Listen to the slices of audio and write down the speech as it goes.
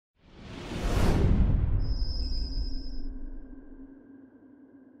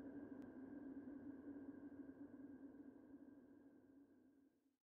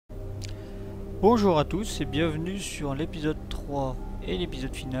Bonjour à tous et bienvenue sur l'épisode 3 et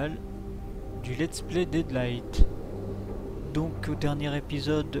l'épisode final du Let's Play Deadlight. Donc au dernier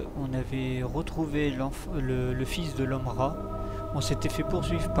épisode on avait retrouvé le fils de l'homme rat, on s'était fait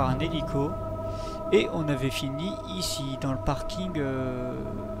poursuivre par un hélico et on avait fini ici dans le parking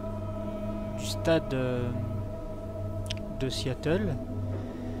du stade de Seattle.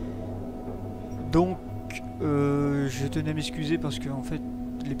 Donc je tenais à m'excuser parce que en fait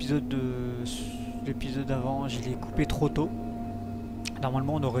l'épisode d'avant je l'ai coupé trop tôt.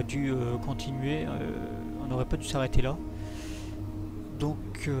 Normalement on aurait dû continuer, on n'aurait pas dû s'arrêter là.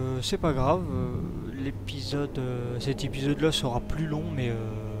 Donc c'est pas grave, cet épisode là sera plus long mais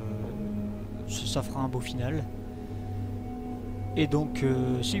ça fera un beau final. Et donc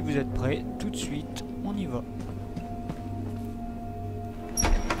si vous êtes prêts, tout de suite on y va.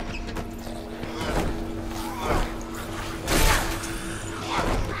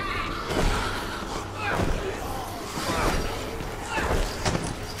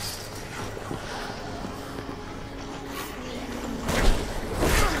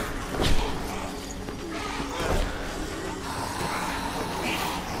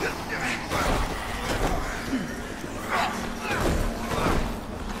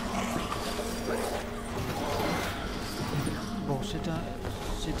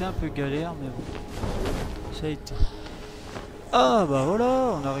 C'était un peu galère mais bon, ça a été. Ah bah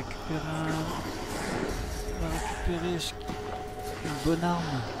voilà, on a récupéré une bonne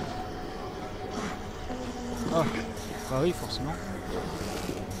arme. Ah bah oui forcément.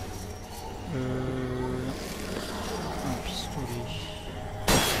 Un pistolet.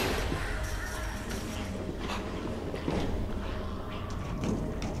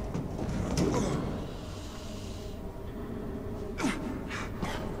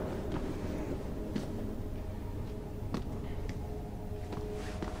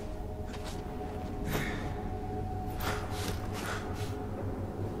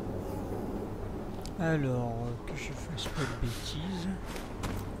 Alors, que je fasse pas de bêtises.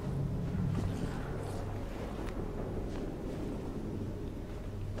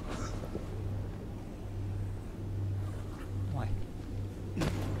 Ouais.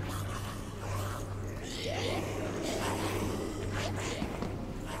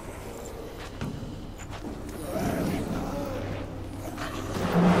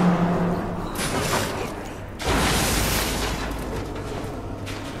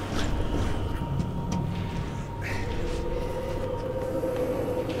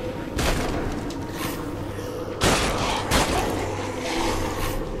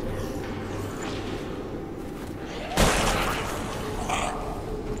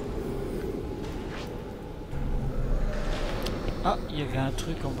 Ah, il y avait un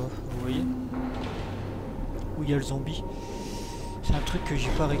truc en bas, vous voyez? Où il y a le zombie. C'est un truc que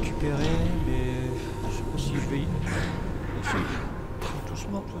j'ai pas récupéré, mais je sais pas si je vais y... Ils sont tous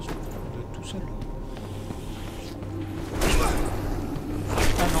morts de toute façon, on doit être tout seul.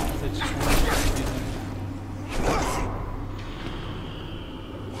 Ah non, en fait, ils sont là.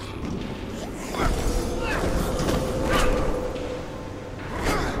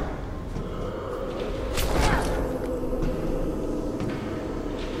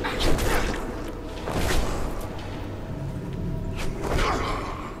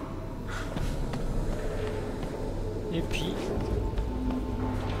 Et puis,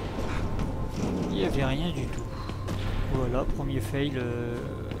 il n'y avait rien du tout. Voilà, premier fail,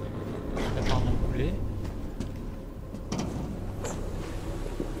 la part d'un poulet.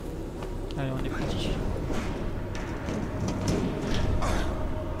 Allez, on est parti.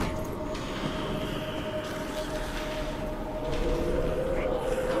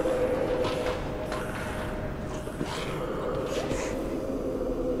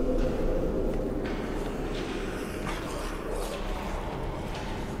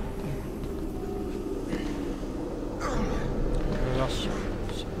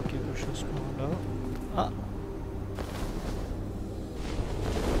 Ah.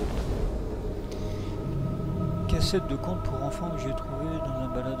 Cassette de contes pour enfants que j'ai trouvé dans un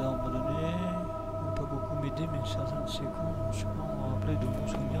baladeur abandonné. Pas beaucoup m'aider, mais certaines séquences, je sais pas, on rappelait de bons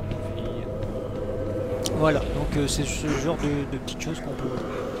souvenirs de ma fille. Voilà, donc c'est ce genre de petites choses qu'on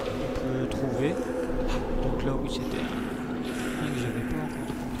peut trouver. Donc là oui c'était un que j'avais pas encore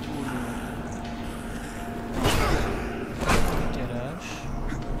de contrôle. C'était à la hache.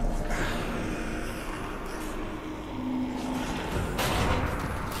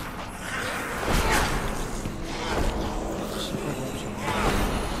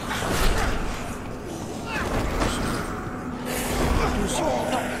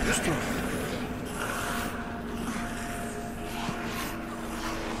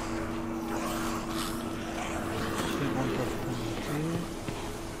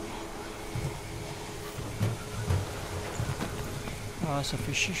 Ah, ça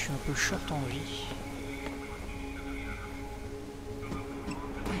fait chier, je suis un peu short en vie.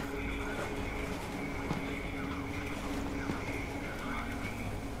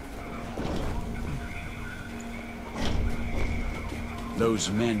 Those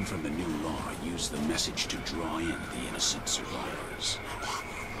men from the new law use the message to draw in the innocent survivors.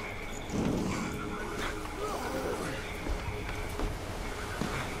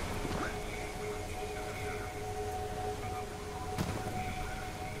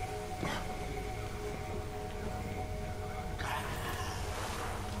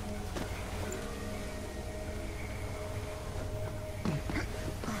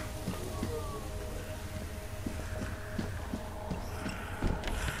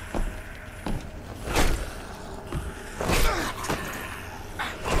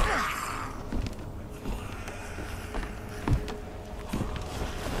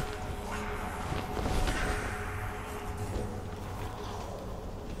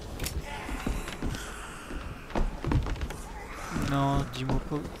 Non, dites-moi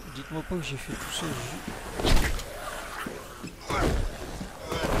pas que j'ai fait tout ça.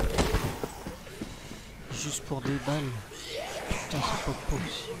 Juste pour des balles. Putain, c'est pas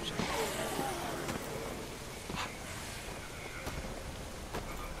possible ça.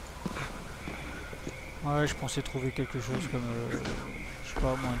 Ouais, je pensais trouver quelque chose comme, je sais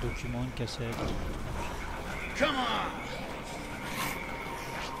pas moi, un document, une cassette. Come on!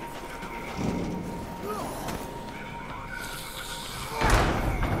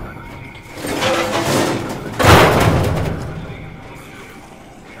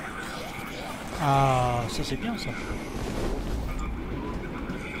 Ah, ça c'est bien ça.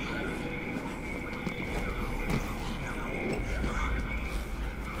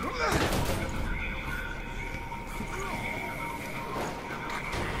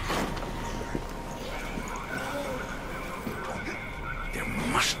 There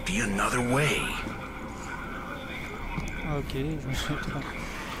must be another way. Ok, je me suis trompé.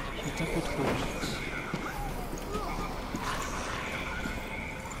 J'étais un peu trop vite.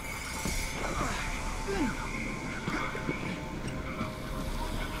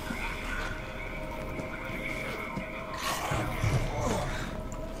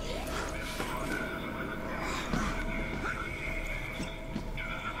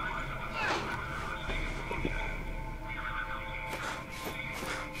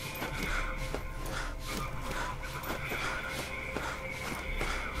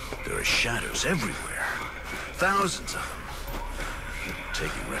 There are shadows everywhere. Thousands of them.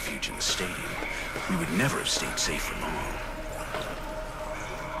 Taking refuge in the stadium, we would never have stayed safe for long.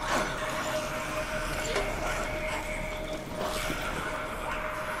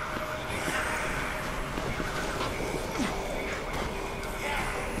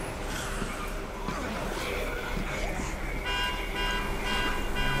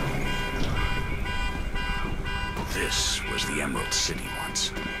 This was the Emerald City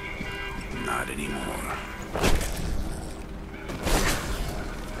once. Not anymore.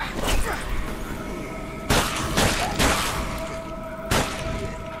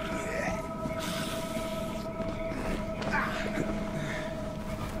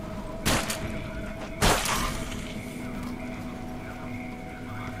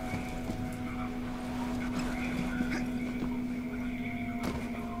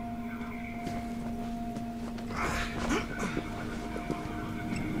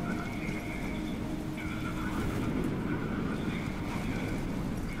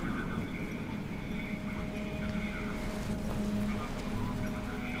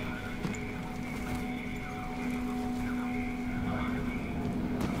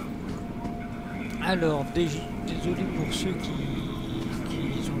 Alors, désolé pour ceux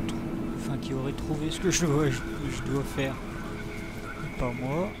qui auraient trouvé ce que je dois faire. Pas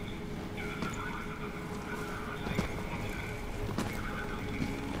moi.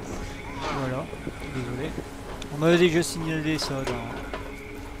 Voilà, désolé. On m'avait déjà signalé ça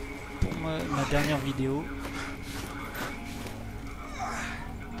pour ma dernière vidéo.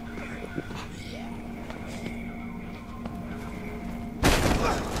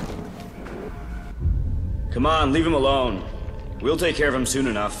 Come on, leave him alone. We'll take care of him soon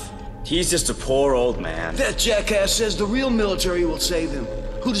enough. He's just a poor old man. That jackass says the real military will save him.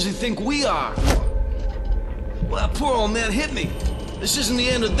 Who does he think we are? Well, that poor old man hit me. This isn't the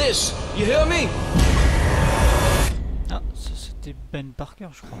end of this. You hear me? Ah, ça c'était Ben Parker,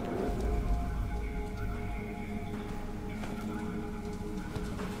 je crois.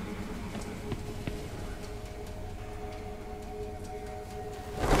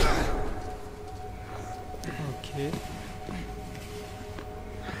 Ok.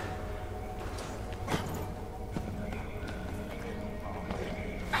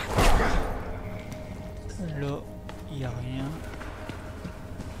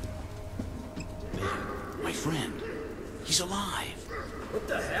 What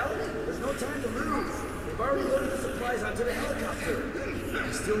the hell? There's no time to lose. They've already loaded the supplies onto the helicopter.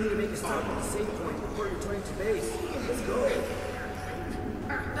 We still need to make a stop at the safe point before returning to base. Let's go.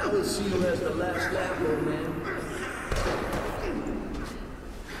 I will see you as the last lap, old man.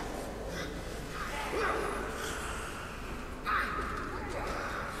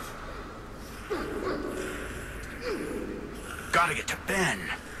 Gotta get to Ben.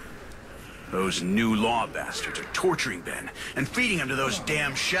 Those new law bastards are torturing Ben and feeding him to those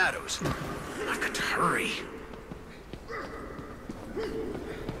damn shadows. I've got to hurry.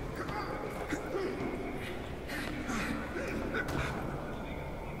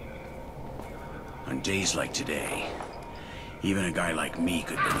 On days like today, even a guy like me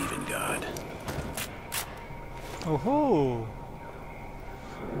could believe in God. Oh oh!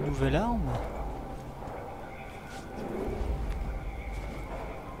 Nouvelle arme.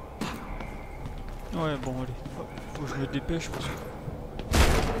 Ouais, bon, allez, faut que je me dépêche parce que...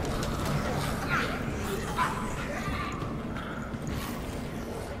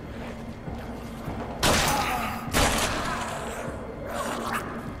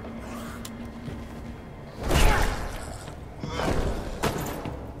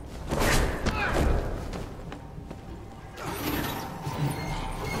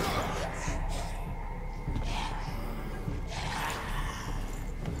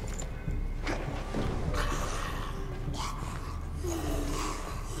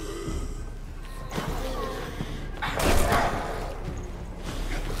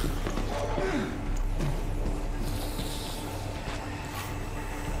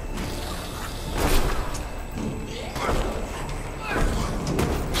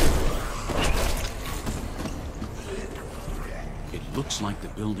 Looks like the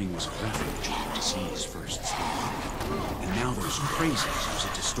building was a refuge when disease first started. And now those crazies use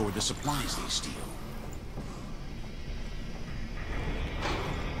it to store the supplies they steal.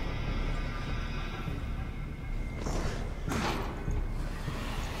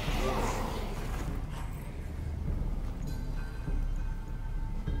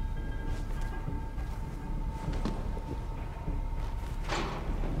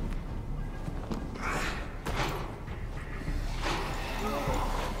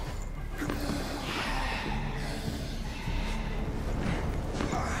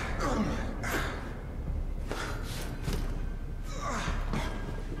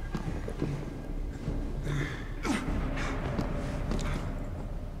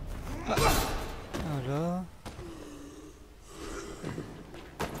 Voilà.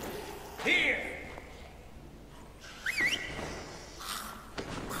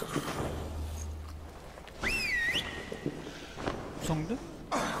 Sangle.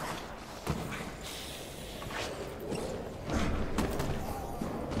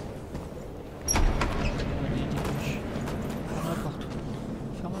 Allez, dépêche. Ferme la porte.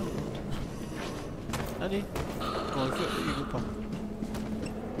 Ferme la porte. Allez. Bon, il veut pas.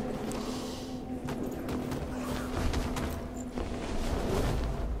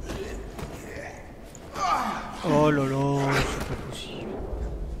 Oh là là, c'est pas possible.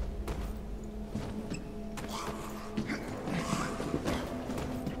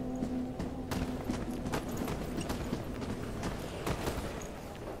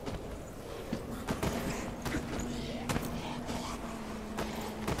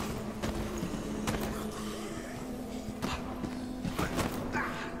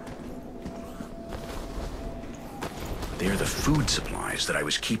 They're the food supplies that I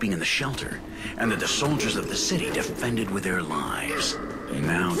was keeping in the shelter, and that the soldiers of the city defended with their lives. And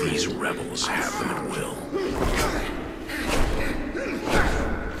now these rebels have them at will.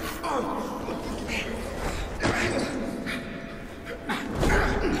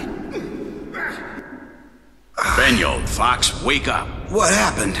 Ben, you old fox, wake up. What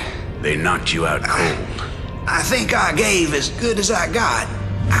happened? They knocked you out cold. I think I gave as good as I got.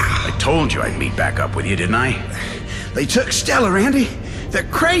 I told you I'd meet back up with you, didn't I? They took Stella, Randy. They're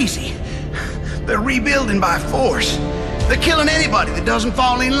crazy. They're rebuilding by force. They're killing anybody that doesn't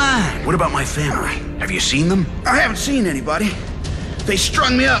fall in line. What about my family? Have you seen them? I haven't seen anybody. They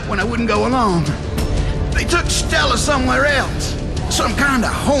strung me up when I wouldn't go along. They took Stella somewhere else. Some kind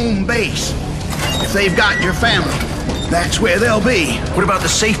of home base. If they've got your family, that's where they'll be. What about the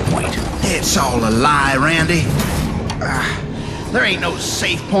safe point? It's all a lie, Randy. There ain't no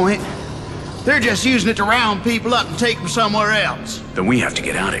safe point. They're just using it to round people up and take them somewhere else. Then we have to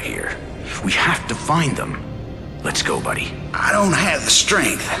get out of here. We have to find them. Let's go, buddy. I don't have the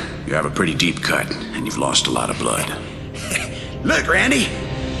strength. You have a pretty deep cut, and you've lost a lot of blood. Look, Randy,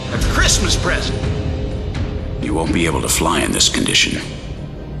 a Christmas present. You won't be able to fly in this condition.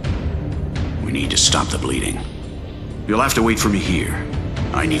 We need to stop the bleeding. You'll have to wait for me here.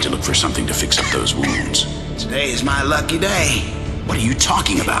 I need to look for something to fix up those wounds. Today is my lucky day. What are you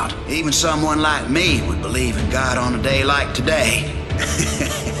talking about? Even someone like me would believe in God on a day like today.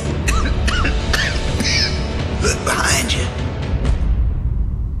 Look behind you.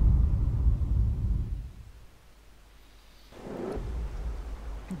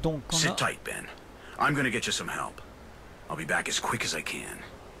 Donc on Sit a... tight, Ben. I'm gonna get you some help. I'll be back as quick as I can.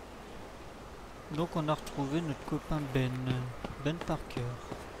 Donc on a retrouvé notre copain Ben Parker.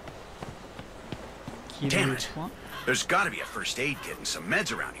 Qui est Damn le it. point. There's gotta be a first aid kit and some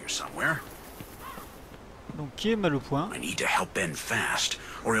meds around here somewhere. Donc qui est mal au point. I need to help Ben fast,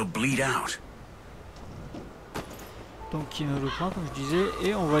 or he'll bleed out. Donc qui est mal au point comme je disais.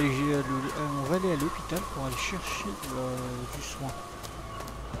 Et on va aller à l'hôpital pour aller chercher du soin.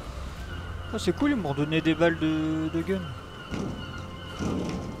 Ah, c'est cool, ils m'ont donné des balles de gun.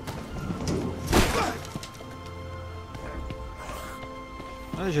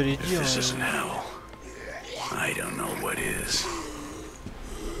 Ah, j'allais If dire... this isn't hell, I don't know what is.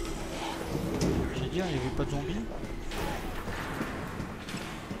 J'allais dire, il n'y avait pas de zombies.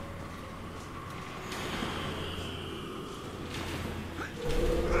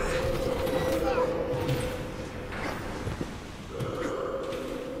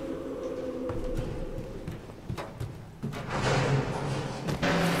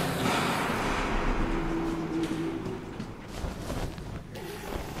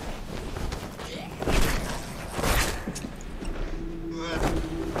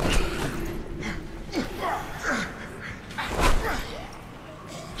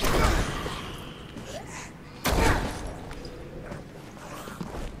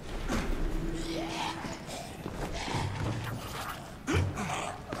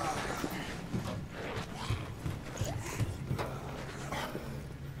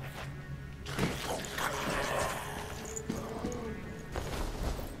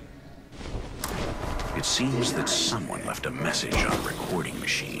 It seems that someone left a message on a recording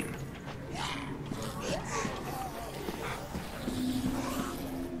machine.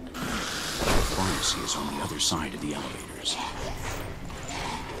 The pharmacy is on the other side of the elevators.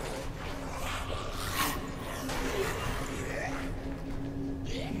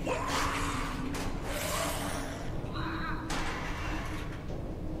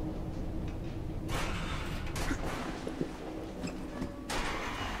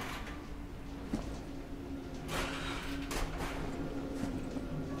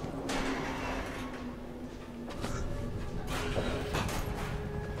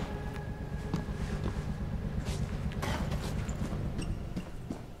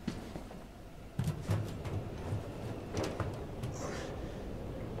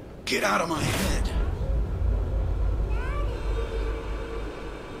 Get out of my head.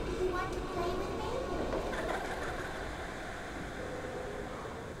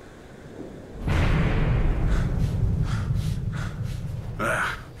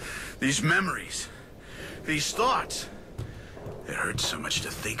 These memories, these thoughts. It hurts so much to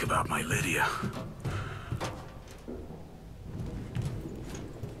think about my Lydia.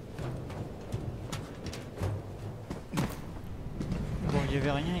 Bon, il n'y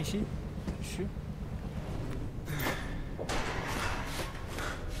avait rien ici, je suis sûr.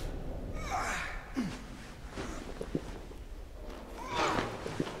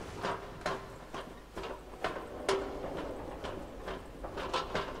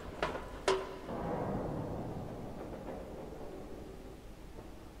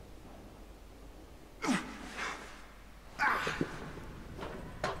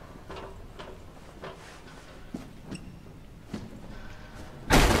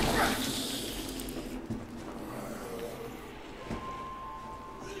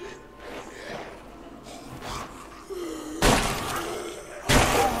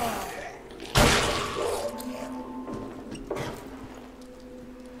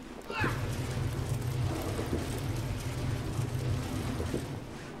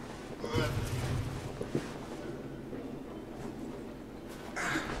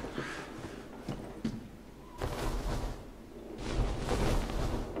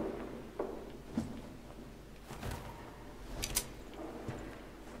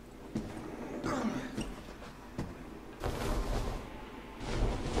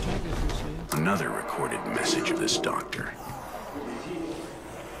 Another recorded message of this doctor.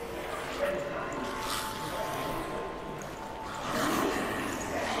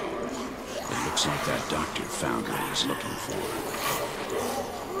 It looks like that doctor found what he was looking for.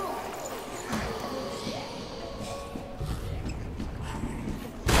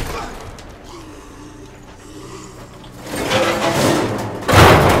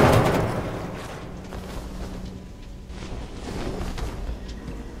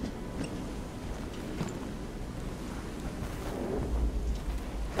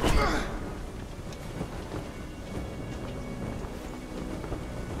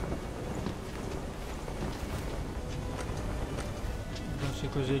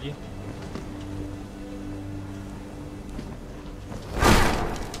 quelque chose à dire.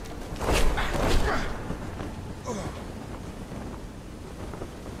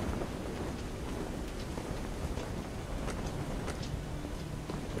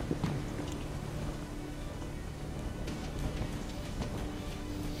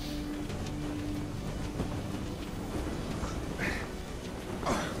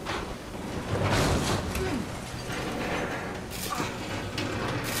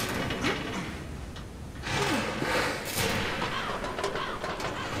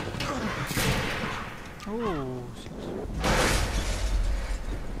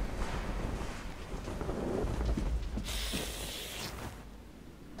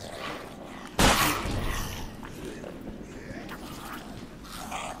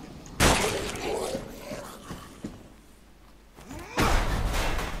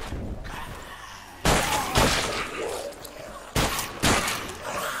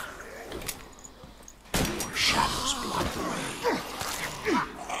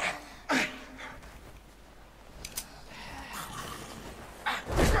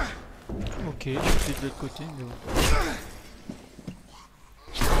 Ok, je suis de l'autre côté, mais bon.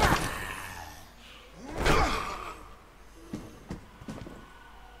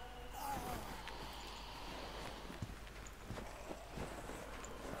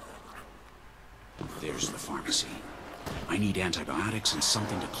 There's the pharmacy. I need antibiotics and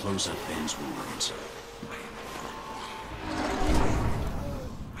something to close up Ben's wounds.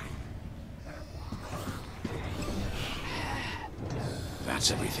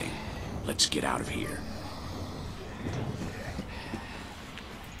 That's everything. Let's get out of here.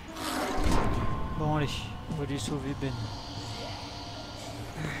 Bon allez, on va aller sauver Ben.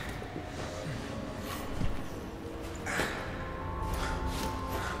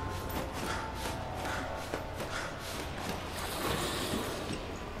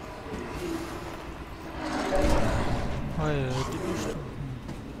 Ouais, dépêche-toi.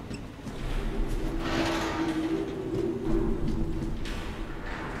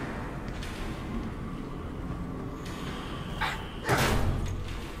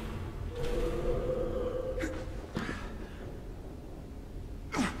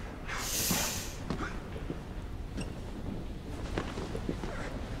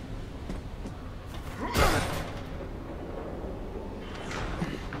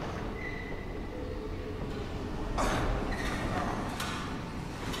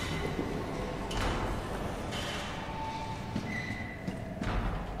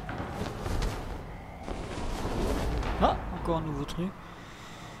 Ah, encore un nouveau truc.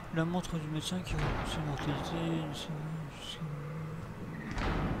 La montre du médecin qui repousse la mortalité.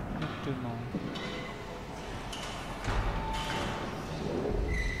 Exactement.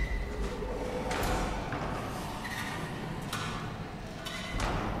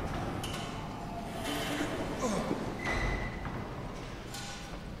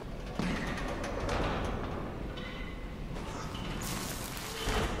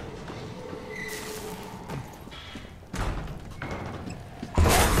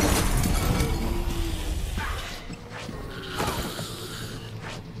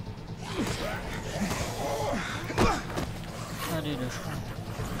 Allez, lâche-moi.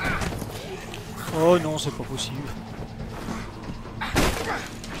 Oh non, c'est pas possible.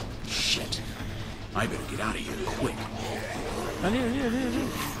 Shit. I better get out of here quick. Allez, allez, allez, allez.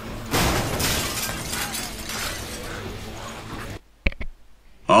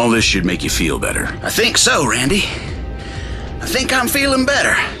 All this should make you feel better. I think so, Randy. I think I'm feeling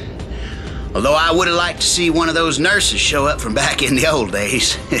better. Although I would have liked to see one of those nurses show up from back in the old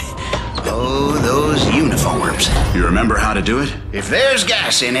days. Oh, those uniforms. You remember how to do it? If there's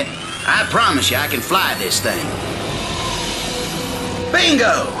gas in it, I promise you I can fly this thing.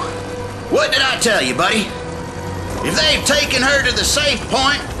 Bingo! What did I tell you, buddy? If they've taken her to the safe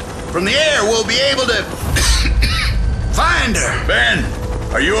point, from the air we'll be able to find her. Ben,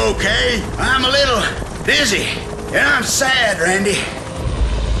 are you okay? I'm a little dizzy, and I'm sad, Randy.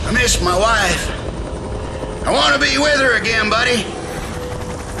 I miss my wife. I want to be with her again, buddy.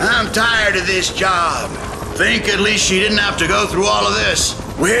 I'm tired of this job. Think at least she didn't have to go through all of this.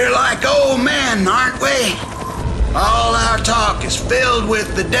 We're like old men, aren't we? All our talk is filled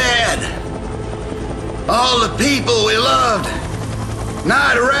with the dead. All the people we loved,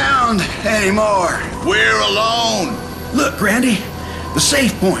 not around anymore. We're alone. Look, Randy, the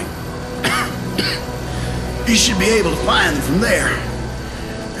safe point. You should be able to find them from there.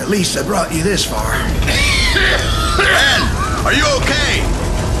 At least I brought you this far. Ben, are you okay?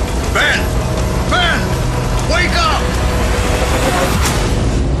 Ben! Ben! Wake up!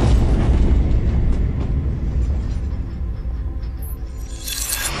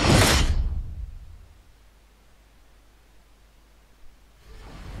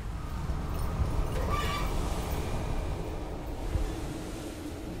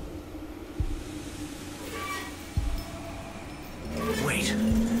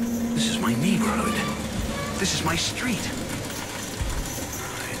 This is my neighborhood. This is my street.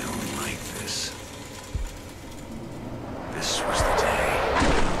 I don't like this. This was the day.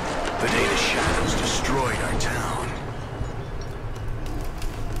 The day the shadows destroyed our town.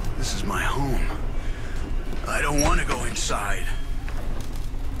 This is my home. I don't want to go inside.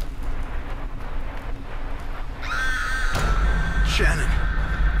 Shannon.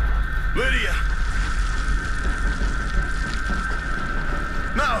 Lydia.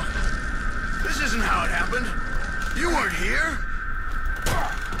 No. This isn't how it happened. You weren't here.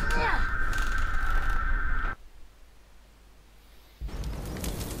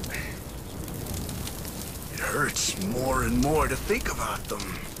 It hurts more and more to think about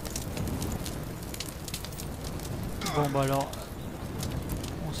them. Bon bah alors,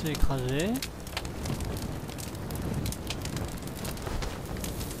 on s'est écrasé.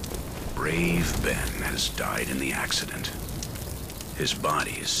 Brave Ben has died in the accident. His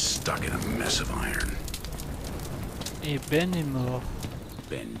body is stuck in a mess of iron. Et Ben est mort.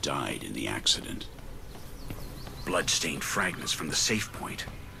 Ben died in the accident. Blood-stained fragments from the safe point.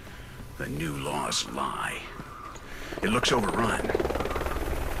 The new laws lie. It looks overrun.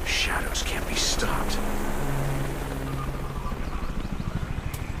 Shadows can't be stopped.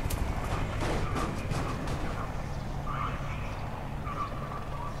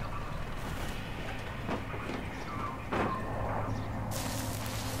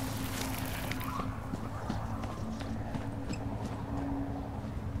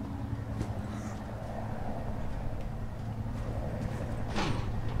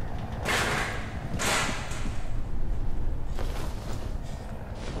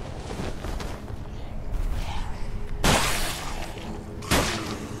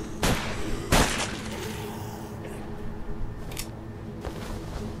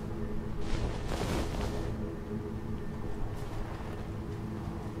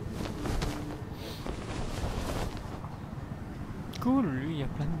 Cool, lui, il y a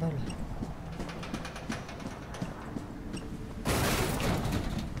plein de balles.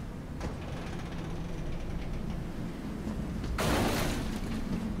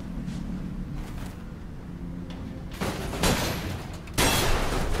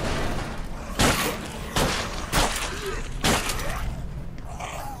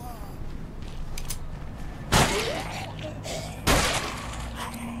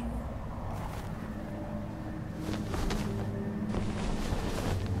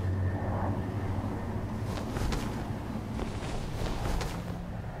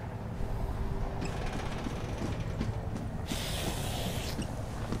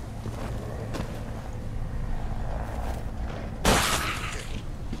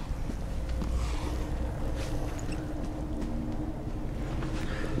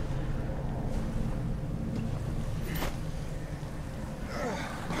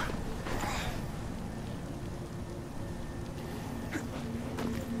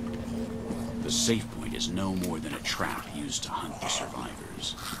 The safe point is no more than a trap used to hunt the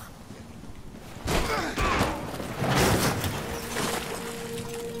survivors.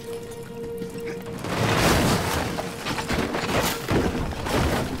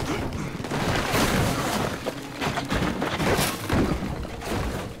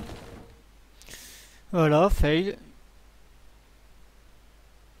 Voilà, fail.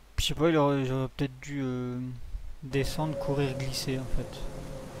 Je sais pas, j'aurais peut-être dû descendre, courir, glisser en fait.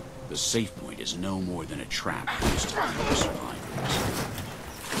 The safe point is no more than a trap used to hunt the survivors.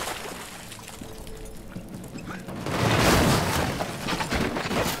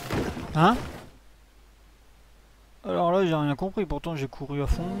 Hein? Alors là, j'ai rien compris, pourtant j'ai couru à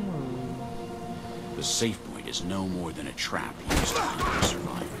fond. The safe point is no more than a trap used to hunt the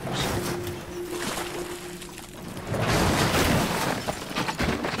survivors.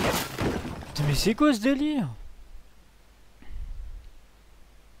 Putain, mais c'est quoi ce délire?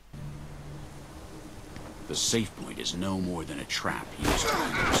 The safe point is no more than a trap used to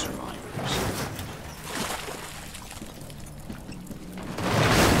hunt the survivors.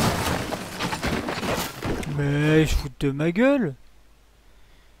 Mais je fous de ma gueule.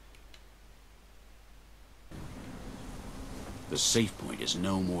 The safe point is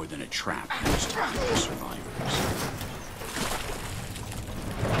no more than a trap used to hunt the survivors.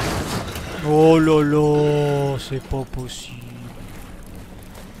 Oh là là, c'est pas possible.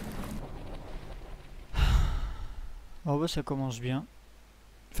 Oh bah ça commence bien.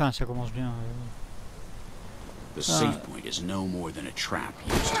 Enfin ça commence bien. The safe point is no more than a trap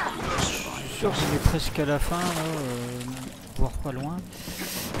used to hunt the Je suis survivors. sûr qu'on est presque à la fin là, voire pas loin.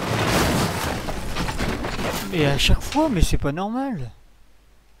 Mais à chaque fois, mais c'est pas normal.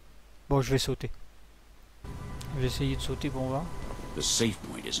 Bon, je vais sauter. Je vais essayer de sauter pour voir. The safe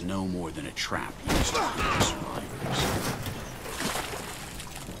point is no more than a trap used to kill survivors.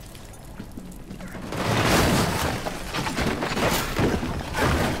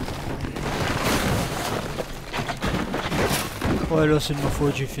 Ouais, là c'est de ma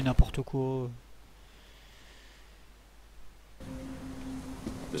faute, j'ai fait n'importe quoi.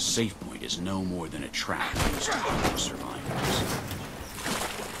 The safe point is no more than a trap used to kill survivors.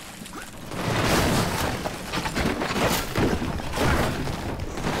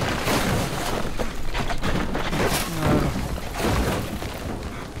 Voilà.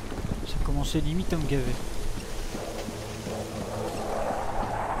 Ça commençait limite à me gaver.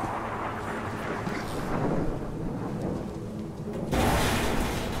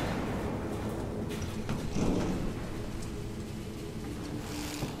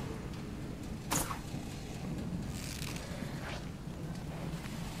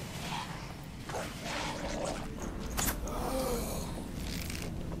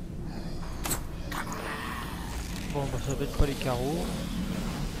 Bon bah ça va être pas les carreaux.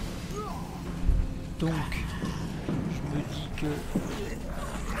 Donc je me dis que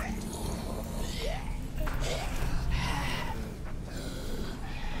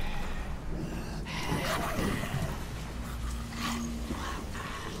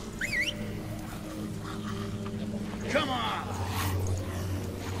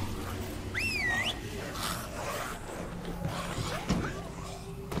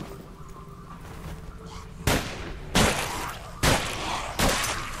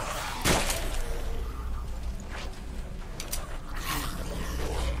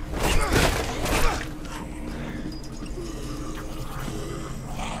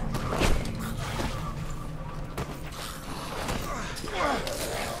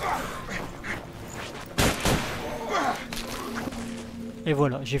et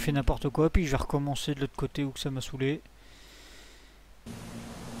voilà, j'ai fait n'importe quoi, puis je vais recommencer de l'autre côté où que ça m'a saoulé.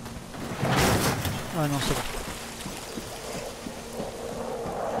 Ah non, c'est bon.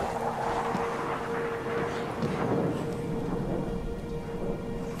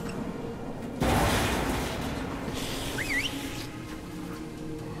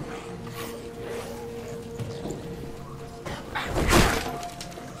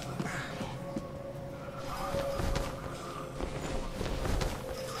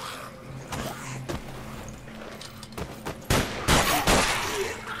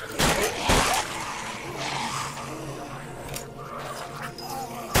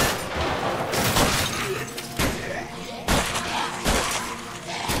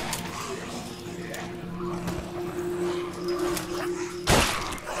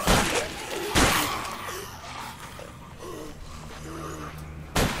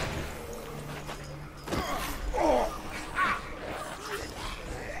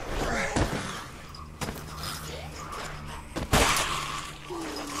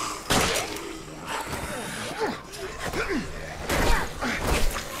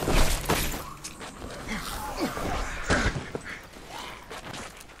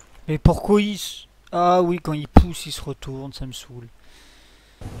 Et pourquoi il se... Ah oui, quand il pousse, il se retourne, ça me saoule.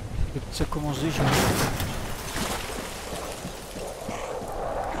 Et ça commence déjà.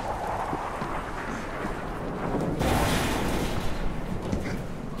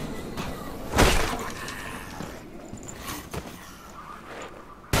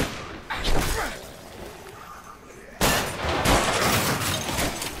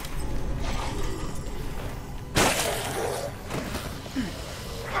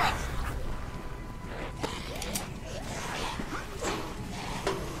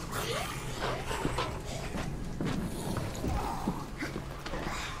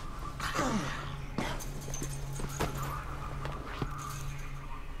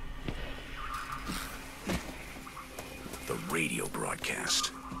 Radio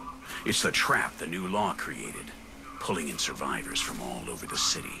broadcast. It's the trap the new law created, pulling in survivors from all over the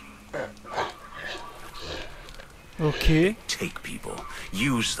city. Ok. Take people,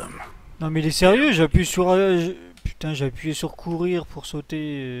 use them. Non mais il est sérieux, j'appuie sur... Putain, j'ai appuyé sur courir pour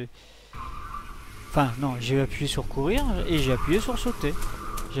sauter. Enfin, non, j'ai appuyé sur courir et j'ai appuyé sur sauter.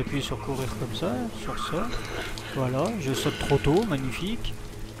 J'ai appuyé sur courir comme ça, sur ça. Voilà, je saute trop tôt, magnifique.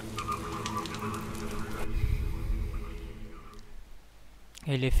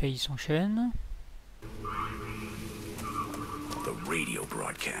 Et l'effet il s'enchaîne. The radio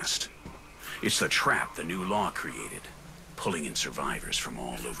broadcast. It's the trap the new law created, pulling in survivors from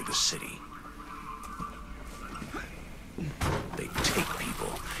all over the city. They take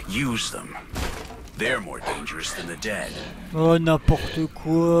people, use them. They're more dangerous than the dead. Oh n'importe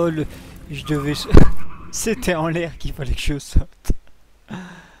quoi, je devais... C'était en l'air qu'il fallait que je saute.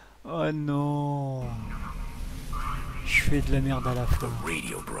 Oh non. Je je fais de la merde à la fin. The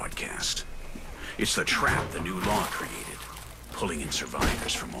radio broadcast. It's the trap the new law created, pulling in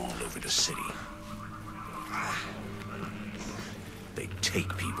survivors from all over the city. They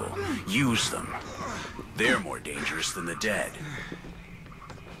take people, use them. They're more dangerous than the dead.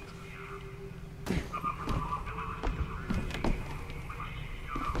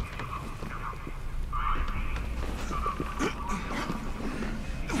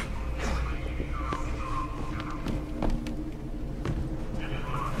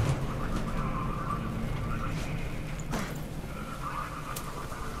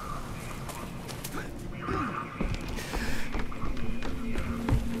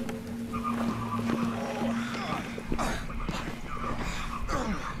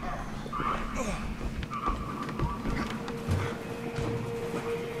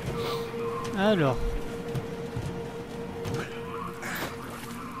 Alors.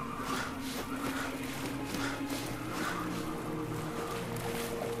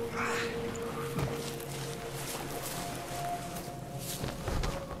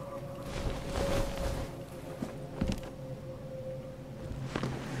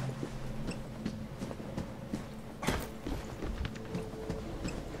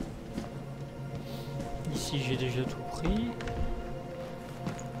 Ici j'ai déjà tout pris.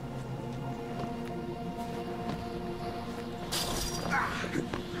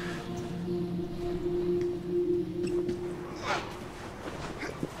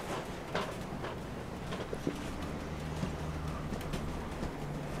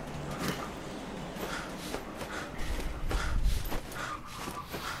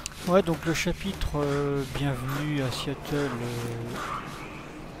 Ouais, donc le chapitre Bienvenue à Seattle.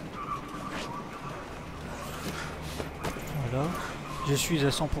 Voilà, je suis à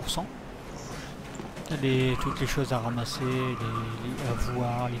 100%. Toutes les choses à ramasser, à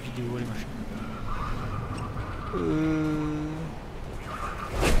voir, les vidéos, les machins.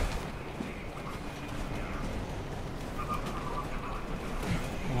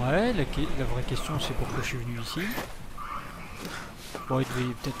 Ouais, la vraie question c'est pourquoi je suis venu ici. Bon, il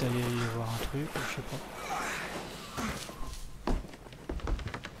devait peut-être aller y voir un truc, je sais pas.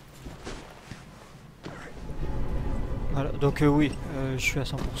 Voilà, donc oui, je suis à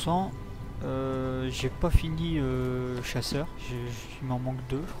 100%. J'ai pas fini chasseur, il m'en manque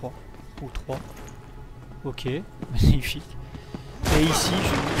 2 je crois, ou 3. Ok, magnifique. Et ici,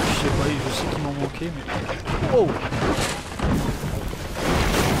 je sais pas, je sais qu'il m'en manquait, mais... Oh!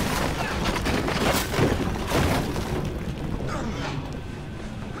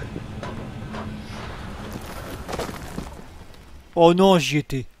 Oh non, j'y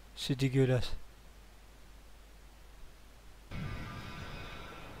étais. C'est dégueulasse.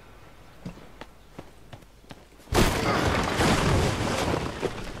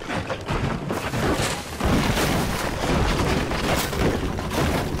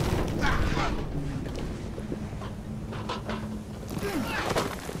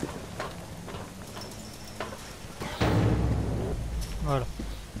 Voilà.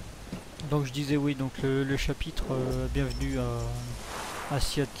 Donc je disais oui, donc le chapitre Bienvenue à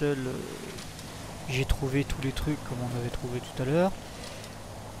Seattle, j'ai trouvé tous les trucs comme on avait trouvé tout à l'heure.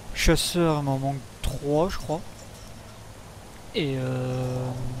 Chasseur, il m'en manque 3 je crois. Et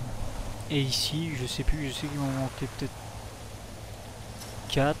ici, je sais plus, je sais qu'il m'en manquait peut-être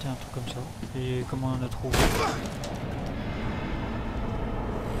 4, un truc comme ça. Et comment on en a trouvé.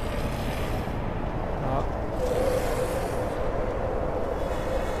 Ah.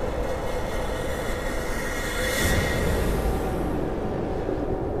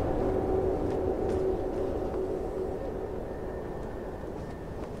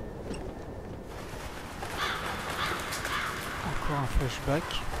 Un flashback.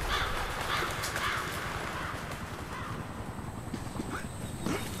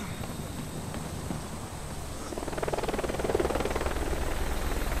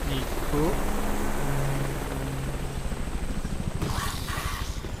 Nico.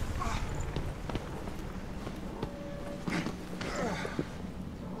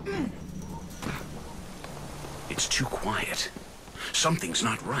 It's too quiet. Something's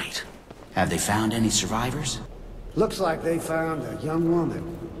not right. Have they found any survivors? Looks like they found a young woman.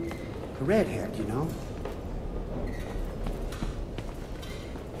 A redhead, you know.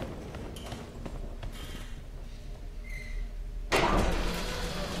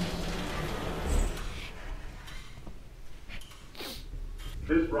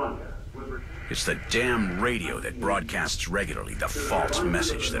 It's the damn radio that broadcasts regularly the false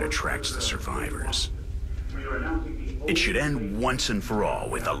message that attracts the survivors. It should end once and for all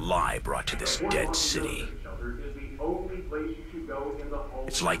with a lie brought to this dead city.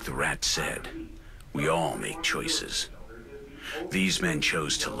 It's like the rat said, we all make choices. These men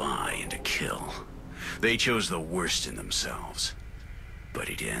chose to lie and to kill. They chose the worst in themselves. But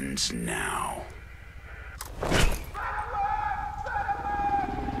it ends now.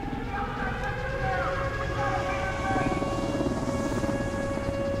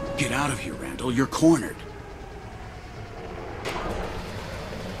 Get out of here, Randall. You're cornered.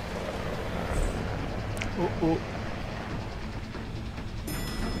 Oh.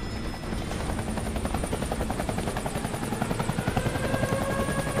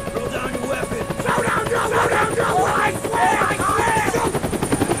 Throw down your weapon! Throw down your weapon! I swear!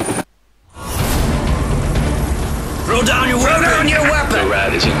 Throw down your weapon! Throw down your weapon! The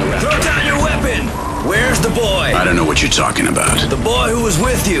rat is in the rat. Throw down your weapon! Where's the boy? I don't know what you're talking about. The boy who was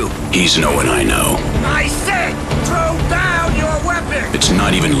with you! He's no one I know. I said, throw down your weapon! It's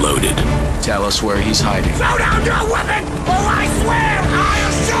not even loaded. Tell us where he's hiding. Throw down your weapon, or I swear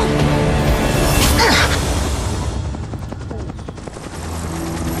I'll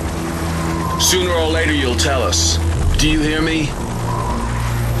shoot! Sooner or later you'll tell us. Do you hear me?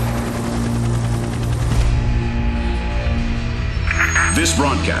 This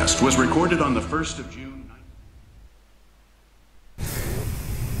broadcast was recorded on the 1st of June.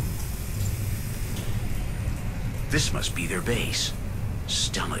 This must be their base.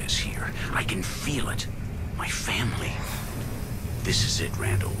 Stella is here. I can feel it. My family. This is it,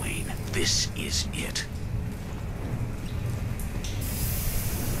 Randall Wayne. This is it.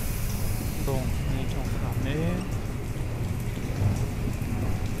 Bon, on est enfermé.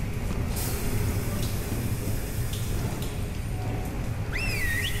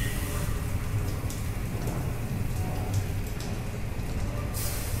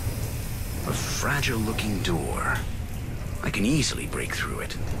 A fragile-looking door. I can easily break through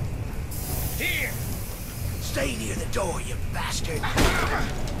it. Here! Stay near the door, you bastard!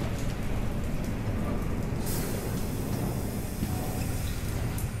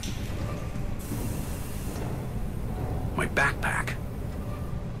 My backpack.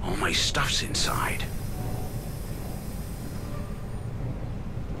 All my stuff's inside.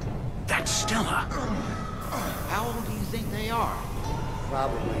 That's Stella. How old do you think they are?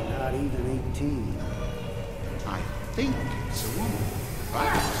 Probably not even 18. I think it's a woman.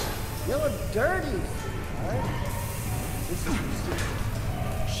 Right? You look dirty, sweetheart. This is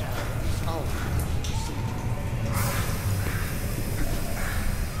shadows.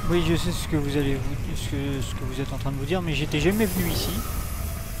 Oui, je sais ce que vous allez ce que vous êtes en train de vous dire, mais j'étais jamais venu ici.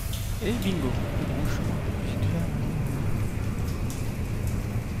 Et bingo.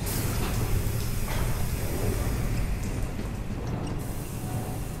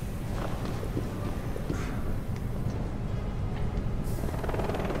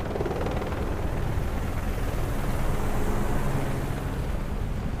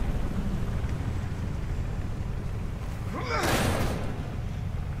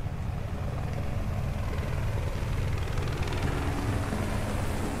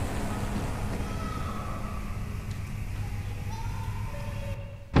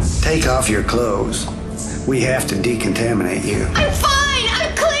 Take off your clothes. We have to decontaminate you. I'm fine!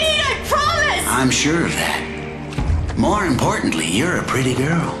 I'm clean! I promise! I'm sure of that. More importantly, you're a pretty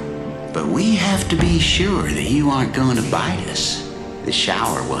girl. But we have to be sure that you aren't going to bite us. The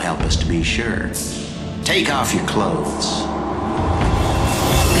shower will help us to be sure. Take off your clothes.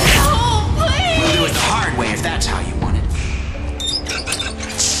 Oh, please! We'll do it the hard way if that's how you want it.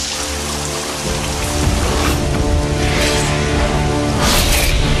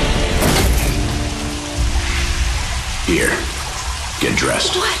 Here. Get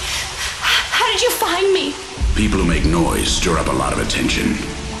dressed. What? How did you find me? People who make noise stir up a lot of attention.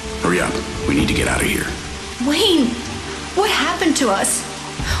 Hurry up. We need to get out of here. Wayne, what happened to us?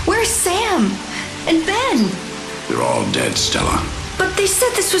 Where's Sam? And Ben? They're all dead, Stella. But they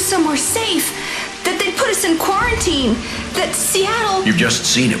said this was somewhere safe. That they'd put us in quarantine. That Seattle... You've just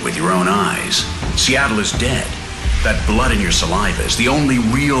seen it with your own eyes. Seattle is dead. That blood in your saliva is the only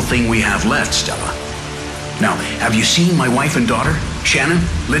real thing we have left, Stella. Now, have you seen my wife and daughter? Shannon?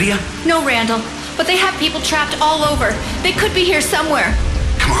 Lydia? No, Randall. But they have people trapped all over. They could be here somewhere.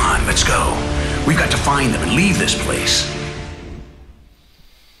 Come on, let's go. We've got to find them and leave this place.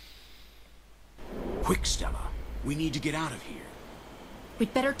 Quick, Stella. We need to get out of here.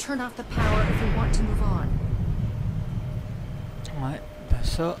 We'd better turn off the power if we want to move on. Ouais, bah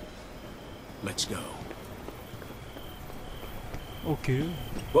ça. Let's go. Ok.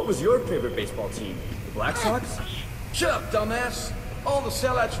 What was your favorite baseball team? The Black Sox? Shut up, dumbass! All the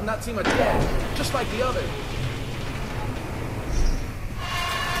sellouts from that team are dead, just like the other.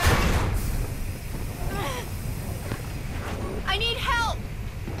 I need help!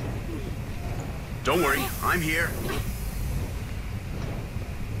 Don't worry, I'm here.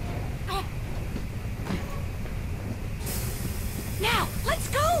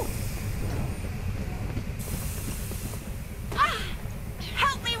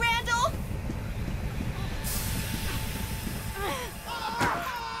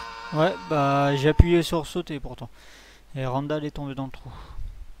 Ouais, bah j'ai appuyé sur sauter pourtant. Et Randall est tombé dans le trou.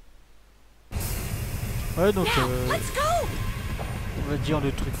 Ouais, donc on va dire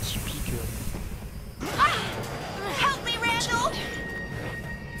le truc typique. Help me, Randall!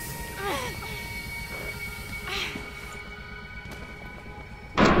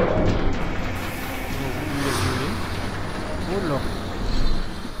 Oh là.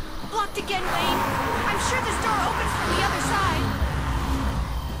 Blocked again, Wayne. I'm sure this door opens from the other side.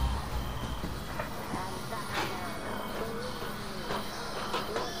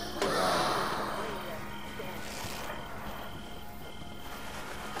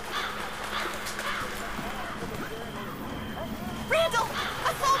 Randall,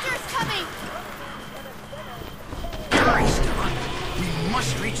 a soldier is coming. Hurry, Stella. We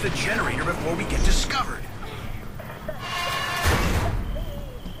must reach the generator before we get discovered.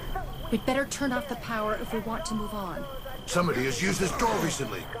 We'd better turn off the power if we want to move on. Somebody has used this door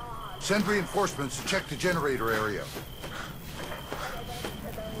recently. Send reinforcements to check the generator area.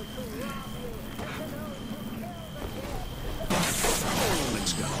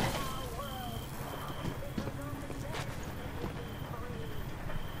 Let's go.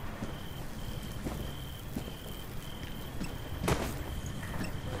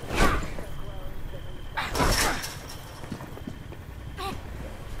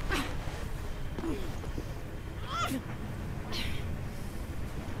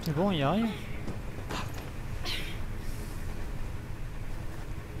 C'est bon, il y a rien.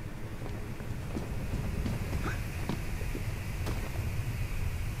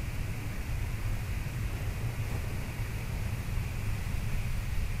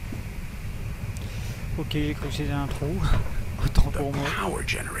 Ok, j'ai cru que c'était un trou. Autant pour moi. Power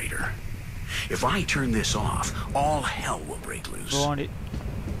generator. If I turn this off, all hell will break loose. Bon, allez.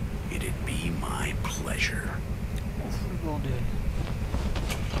 It'd be my pleasure. On fout le bordel.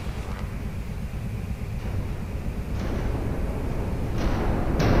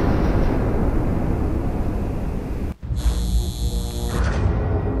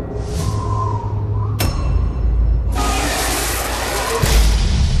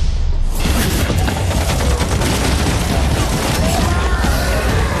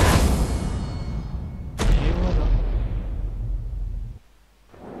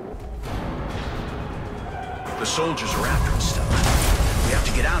 The soldiers are after us, Stella. We have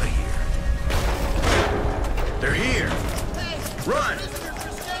to get out of here. They're here! Run!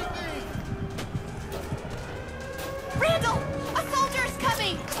 Randall, a soldier is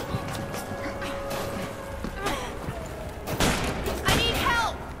coming. I need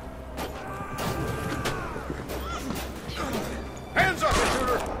help. Hands up,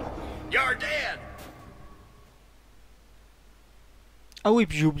 intruder! You're dead! Ah oui,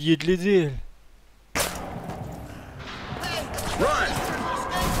 puis j'ai oublié de l'aider. Run!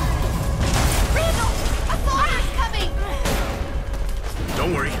 Randall, a soldier is coming.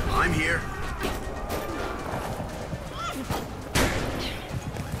 Don't worry, I'm here.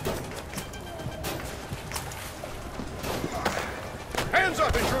 Hands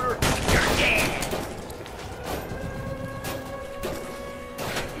up, intruder! You're dead!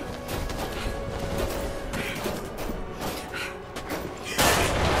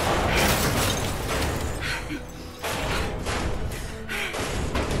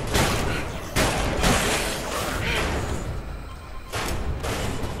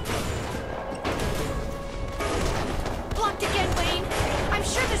 Blocked again, Wayne. I'm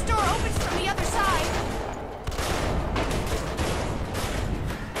sure this door opens from the other side.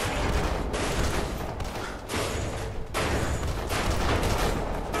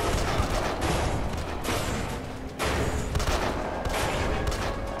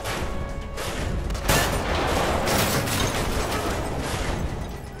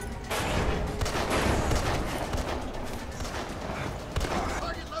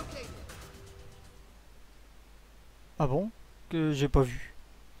 Ah bon? Que j'ai pas vu.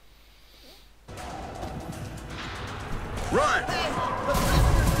 Run!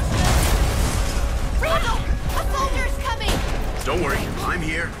 Randall, a soldier is coming. Don't worry, I'm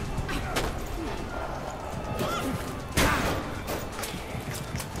here.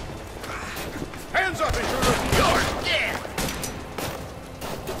 Hands up, intruder! You're dead!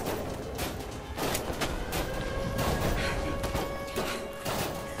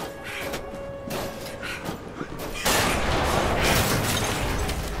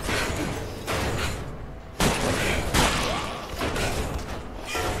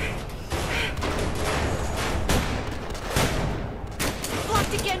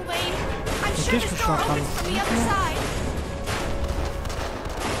 Blocked again, Wayne. I'm sure Qu'est-ce que this je suis door en train de opens from the other faire? side.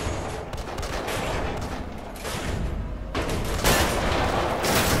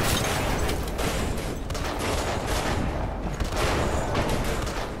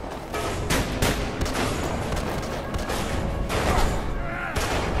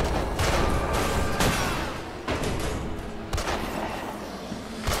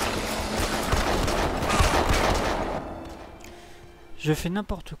 Je fais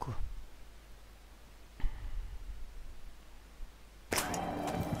n'importe quoi.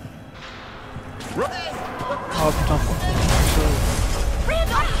 Oh putain,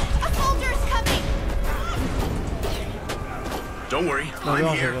 Don't worry, I'm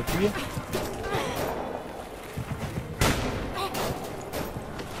alors here. j'avais appuyé.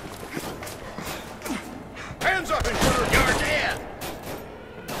 Hands up, intruder! You're dead!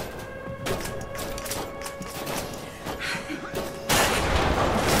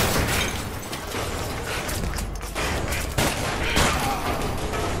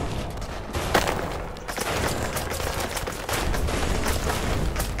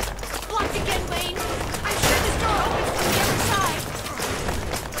 Blocked again, Wayne. I'm sure this door opens from the other side.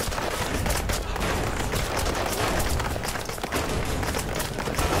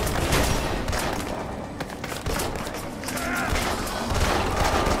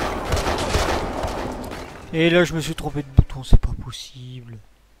 Et là je me suis trompé de bouton, c'est pas possible.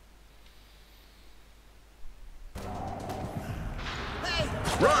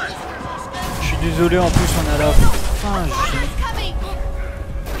 Je suis désolé, en plus on est à la fin.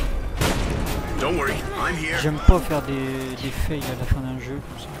 Don't worry, I'm here. J'aime pas faire des fails à la fin d'un jeu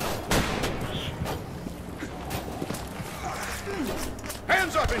comme ça.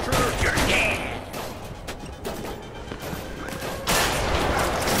 Hands up, intruder! You're dead!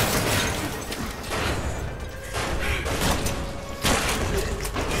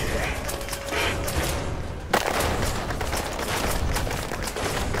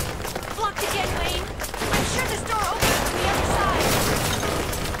 Blocked again, Wayne. I'm sure this door opens from the other side.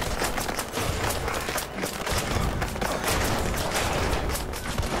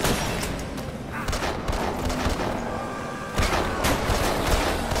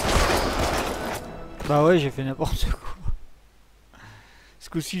 Bah ouais, j'ai fait n'importe quoi. Ce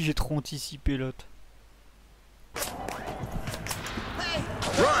coup-ci, j'ai trop anticipé l'autre.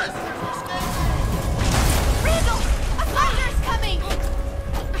 Randall, a fighter's coming.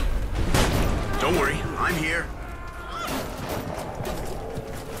 Don't worry, I'm here.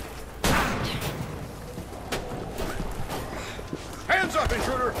 Hands up,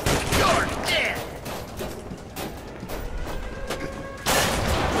 intruder! You're dead!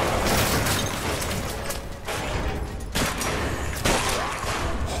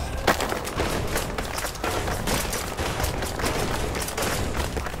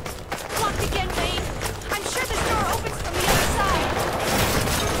 Blocked again, Wayne. I'm sure this door opens from the other side.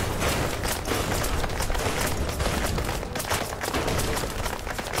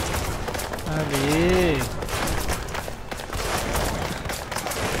 Allez.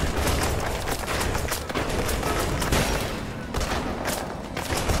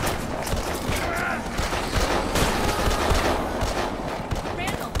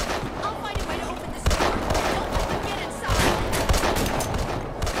 Randall, I'll find a way to open this door. Don't let them get inside.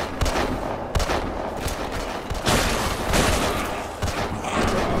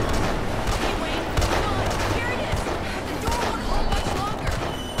 Hey, Wayne, come on. Here it is. The door won't hold much longer.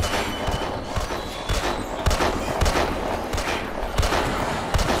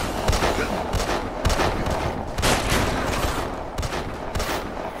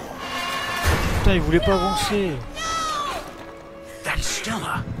 Putain, il voulait pas avancer. That's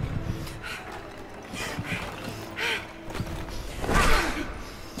Stella.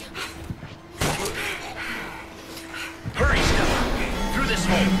 Hurry, Stella! Through this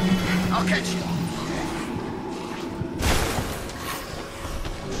hole. I'll catch you.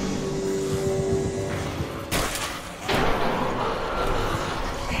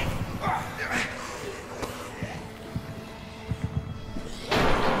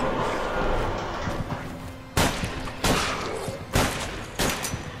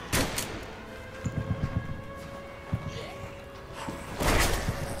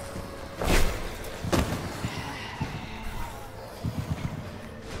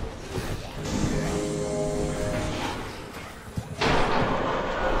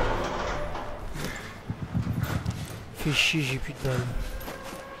 Fais chier, j'ai plus de balles.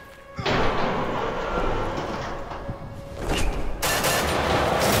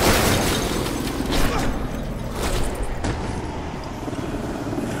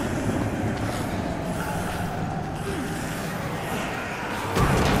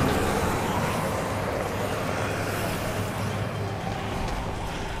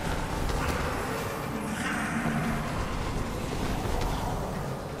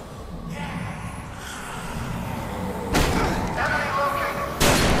 Enemy located.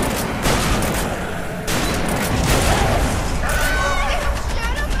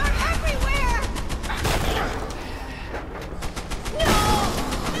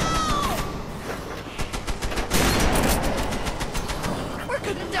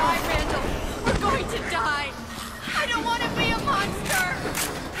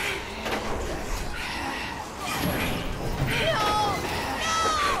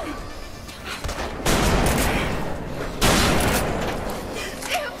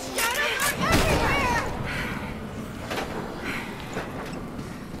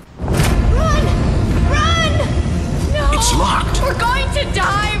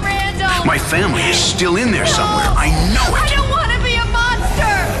 family is still in there somewhere. I know I it. don't want to be a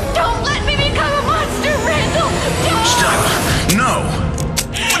monster! Don't let me become a monster, Randall! Don't! Stella, no!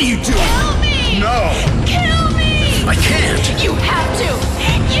 What are you doing? Kill me! No! Kill me! I can't! You have to!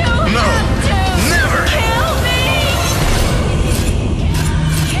 You No! have to! Never! Kill me!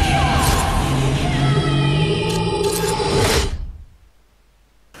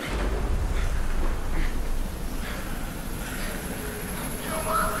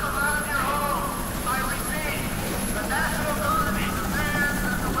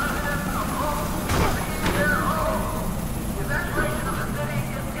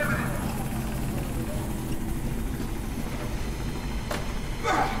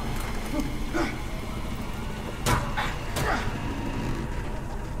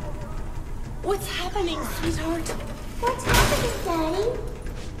 What's happening, sweetheart? What's happening, Daddy?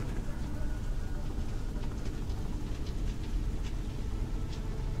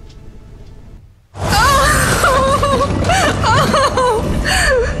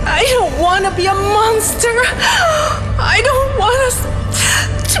 I don't want to be a monster. I don't want us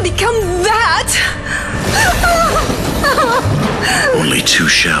to become that. Only 2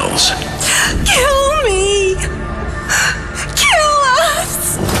 shells. Kill me. Kill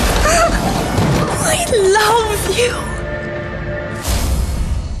us. I love you.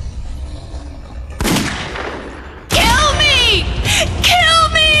 Kill me! Kill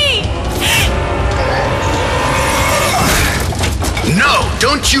me! No!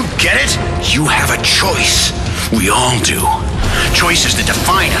 Don't you get it? You have a choice. We all do. Choices that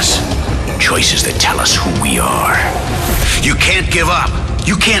define us. Choices that tell us who we are. You can't give up.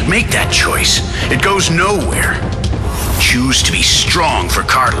 You can't make that choice. It goes nowhere. Choose to be strong for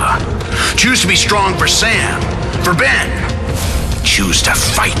Carla. Choose to be strong for Sam. For Ben. Choose to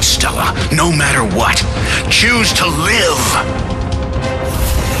fight, Stella, no matter what. Choose to live.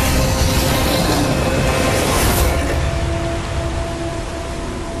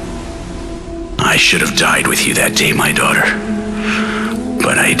 I should have died with you that day, my daughter.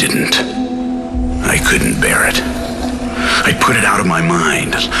 But I didn't. I couldn't bear it. I put it out of my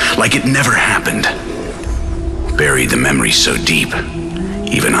mind, like it never happened. Buried the memory so deep,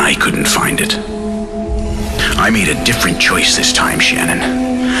 even I couldn't find it. I made a different choice this time, Shannon.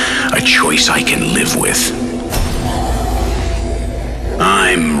 A choice I can live with.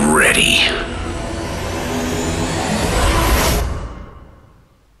 I'm ready.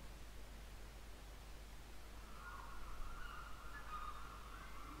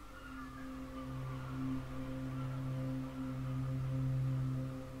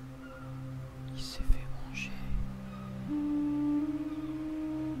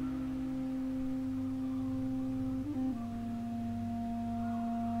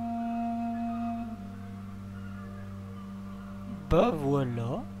 Bah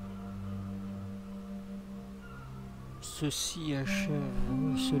voilà. Ceci achève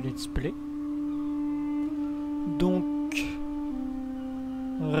ce let's play. Donc,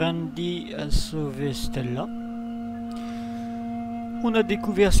 Randy a sauvé Stella. On a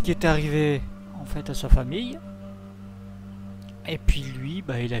découvert ce qui est arrivé en fait à sa famille. Et puis lui,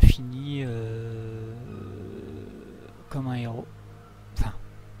 bah, il a fini comme un héros. Enfin,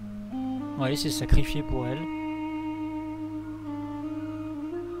 ouais, il s'est sacrifié pour elle.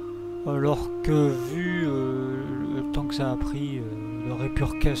 Alors que vu le temps que ça a pris, il aurait pu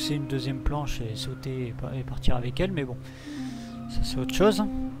recasser une deuxième planche et sauter et partir avec elle, mais bon, ça c'est autre chose.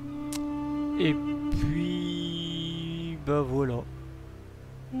 Et puis, bah voilà.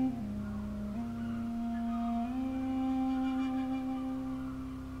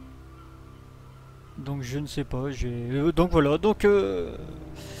 Donc je ne sais pas, donc voilà, donc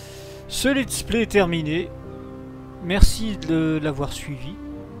ce let's play est terminé. Merci de l'avoir suivi.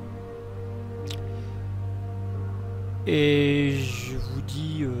 Et je vous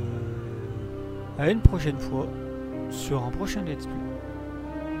dis à une prochaine fois sur un prochain let's play.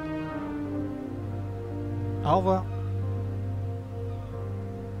 Au revoir.